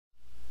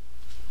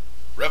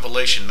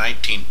Revelation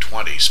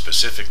 19:20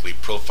 specifically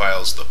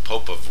profiles the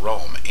Pope of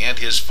Rome and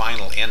his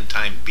final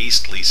end-time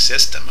beastly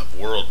system of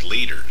world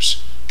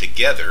leaders,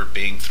 together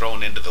being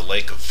thrown into the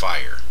lake of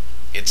fire.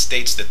 It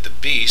states that the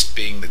beast,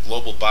 being the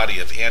global body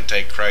of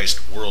Antichrist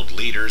world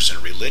leaders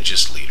and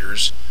religious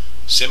leaders,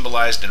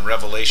 symbolized in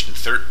Revelation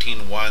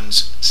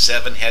 13:1's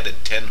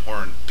seven-headed,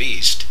 ten-horned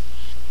beast,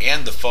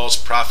 and the false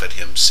prophet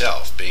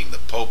himself, being the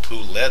Pope who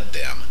led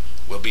them,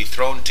 will be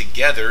thrown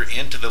together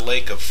into the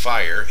lake of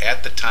fire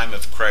at the time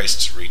of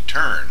Christ's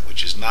return,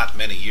 which is not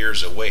many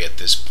years away at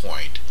this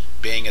point,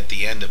 being at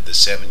the end of the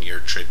 7-year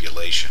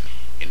tribulation.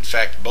 In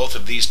fact, both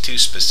of these two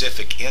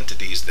specific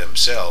entities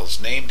themselves,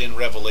 named in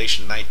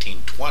Revelation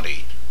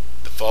 19:20,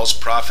 the false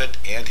prophet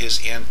and his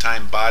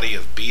end-time body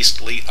of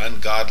beastly,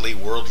 ungodly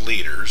world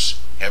leaders,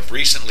 have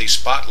recently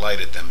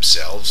spotlighted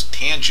themselves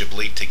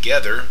tangibly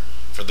together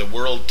for the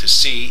world to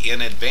see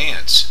in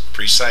advance,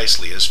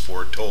 precisely as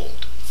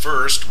foretold.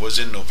 First was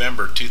in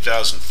November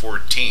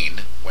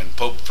 2014, when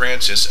Pope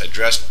Francis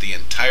addressed the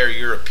entire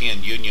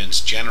European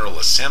Union's General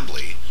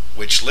Assembly,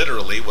 which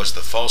literally was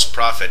the false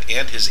prophet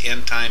and his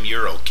end-time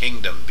Euro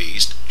kingdom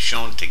beast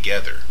shown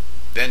together.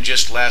 Then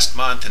just last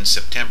month in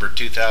September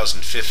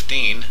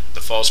 2015,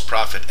 the false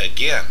prophet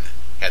again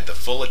had the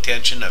full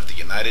attention of the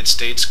United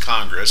States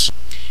Congress,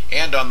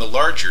 and on the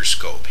larger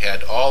scope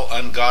had all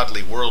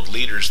ungodly world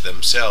leaders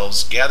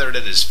themselves gathered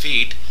at his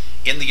feet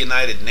in the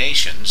United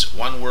Nations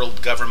One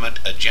World Government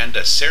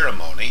Agenda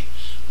ceremony,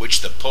 which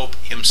the Pope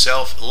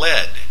himself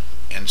led.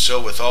 And so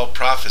with all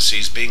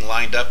prophecies being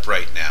lined up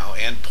right now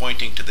and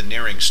pointing to the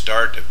nearing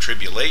start of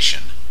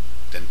tribulation,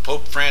 then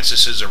Pope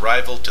Francis's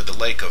arrival to the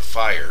lake of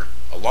fire,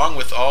 along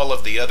with all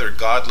of the other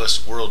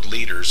godless world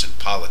leaders and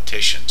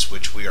politicians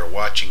which we are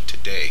watching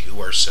today who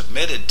are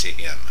submitted to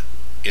him,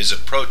 is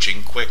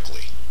approaching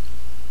quickly.